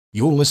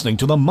You're listening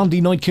to the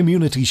Monday Night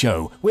Community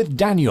Show with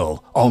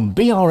Daniel on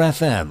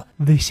BRFM.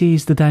 This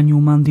is the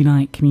Daniel Monday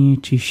Night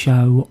Community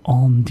Show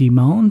on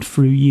demand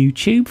through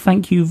YouTube.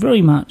 Thank you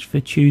very much for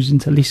choosing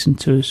to listen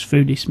to us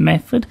through this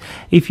method.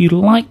 If you'd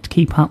like to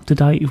keep up to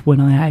date with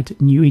when I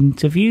add new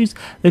interviews,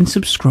 then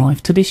subscribe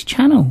to this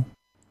channel.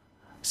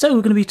 So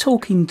we're going to be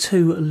talking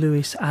to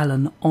Lewis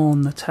Allen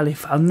on the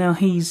telephone. Now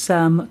he's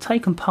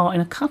taken part in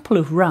a couple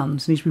of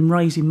runs and he's been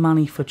raising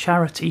money for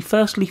charity.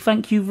 Firstly,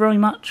 thank you very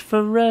much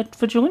for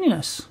joining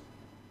us.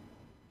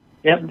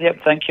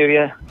 Yep, thank you,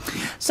 yeah.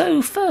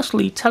 So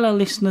firstly, tell our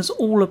listeners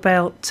all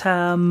about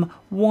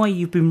why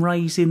you've been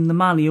raising the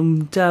money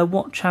and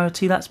what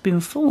charity that's been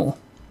for.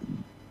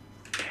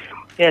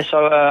 Yeah,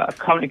 so I've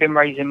currently been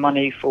raising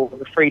money for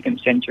the Freedom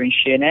Centre in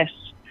Sheerness.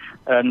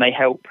 They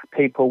help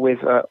people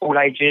with all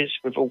ages,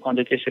 with all kinds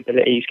of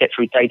disabilities, get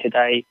through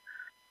day-to-day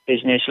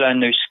business,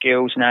 learn new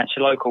skills. Now, it's a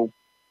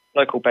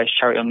local-based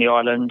charity on the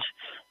island.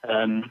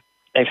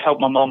 They've helped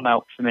my mum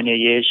out for many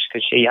years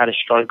because she had a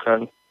stroke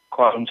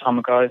quite a long time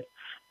ago.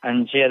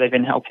 And, yeah, they've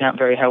been helping out,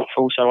 very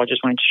helpful. So I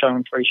just wanted to show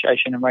them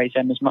appreciation and raise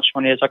them as much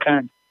money as I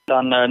can.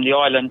 Done the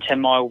Island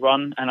 10-mile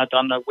run, and I've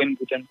done the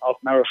Wimbledon half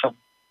marathon.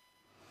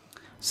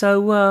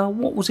 So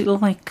what was it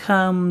like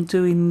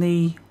doing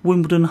the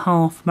Wimbledon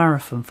half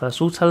marathon first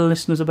of all? Tell the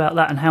listeners about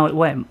that and how it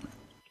went.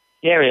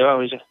 Yeah, well,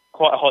 it was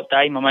quite a hot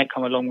day. My mate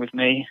came along with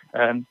me.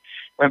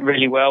 Went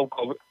really well,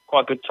 got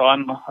quite a good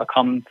time. I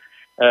come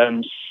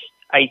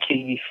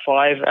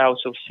 85 out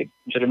of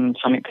 600 and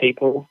something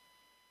people.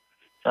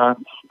 So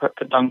I've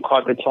done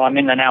quite a good time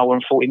in an hour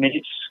and 40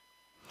 minutes,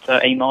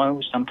 13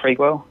 miles, done pretty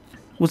well.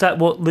 Was that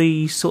what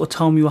the sort of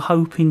time you were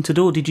hoping to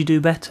do, or did you do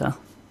better?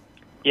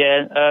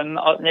 Yeah,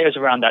 it was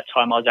around that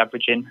time I was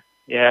averaging.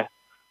 Yeah,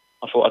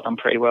 I thought I'd done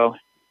pretty well.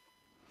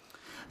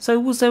 So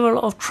was there a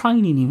lot of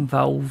training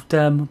involved,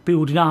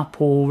 building up,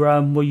 or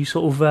were you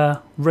sort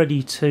of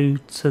ready to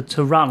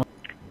run?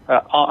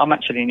 I'm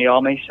actually in the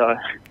army, so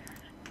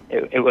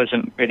it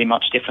wasn't really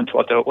much different to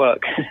what I do at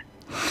work.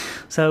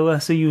 So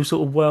you were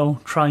sort of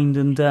well trained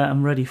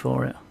and ready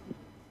for it?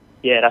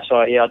 Yeah, that's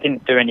right. Yeah, I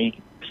didn't do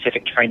any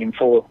specific training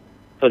for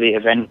the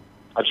event.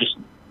 I just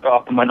got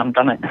up and went and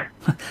done it.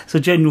 So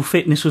general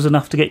fitness was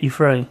enough to get you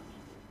through?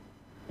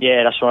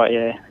 Yeah, that's right,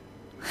 yeah.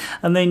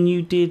 And then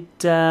you did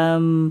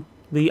the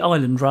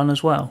island run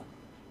as well?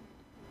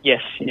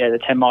 Yes, yeah, the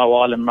 10-mile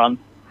island run.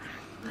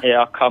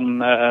 Yeah, I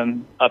come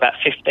about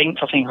 15th,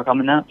 I think I come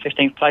in that,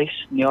 15th place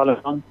in the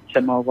island run,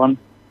 10-mile run.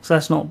 So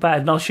that's not bad.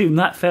 And I assume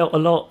that felt a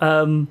lot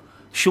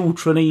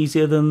shorter and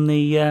easier than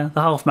the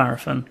half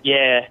marathon?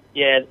 Yeah,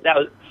 that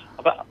was...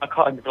 I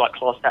can't even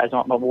class that as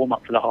my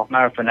warm-up for the half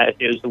marathon. It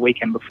was the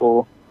weekend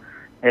before.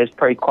 It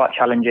was quite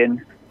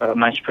challenging, but I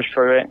managed to push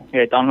through it.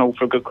 Yeah, done all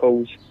for a good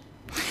cause.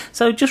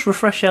 So just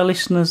refresh our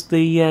listeners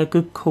the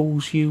good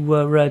cause you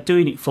were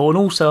doing it for, and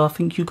also I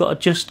think you've got a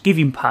Just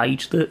Giving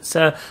page that's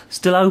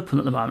still open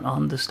at the moment, I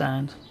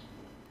understand.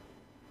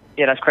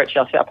 Yeah, that's correct.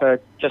 I set up a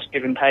Just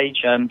Giving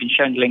page, been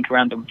showing the link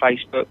around on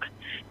Facebook.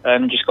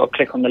 Just got to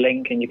click on the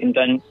link and you can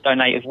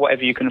donate with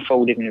whatever you can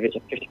afford, even if it's a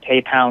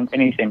 50p, £1,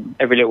 anything.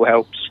 Every little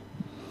helps.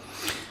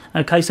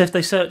 Okay, so if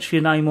they search for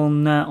your name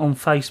on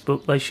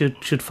Facebook, they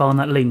should find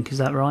that link, is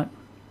that right?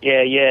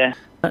 Yeah.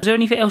 Is there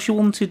anything else you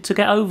wanted to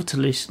get over to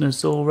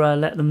listeners or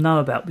let them know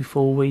about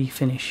before we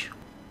finish?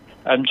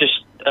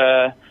 Just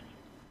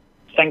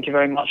thank you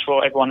very much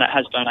for everyone that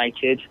has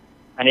donated,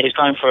 and it is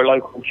going for a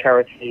local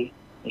charity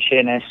in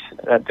Sheerness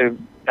that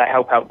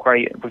help out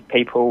great with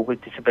people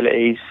with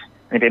disabilities.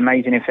 And it'd be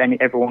amazing if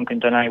everyone can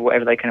donate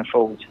whatever they can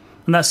afford.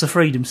 And that's the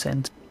Freedom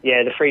Centre?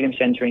 Yeah, the Freedom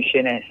Centre in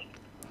Sheerness.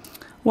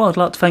 Well, I'd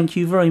like to thank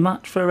you very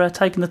much for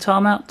taking the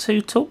time out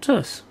to talk to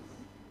us.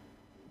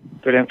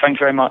 Brilliant. Thank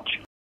you very much.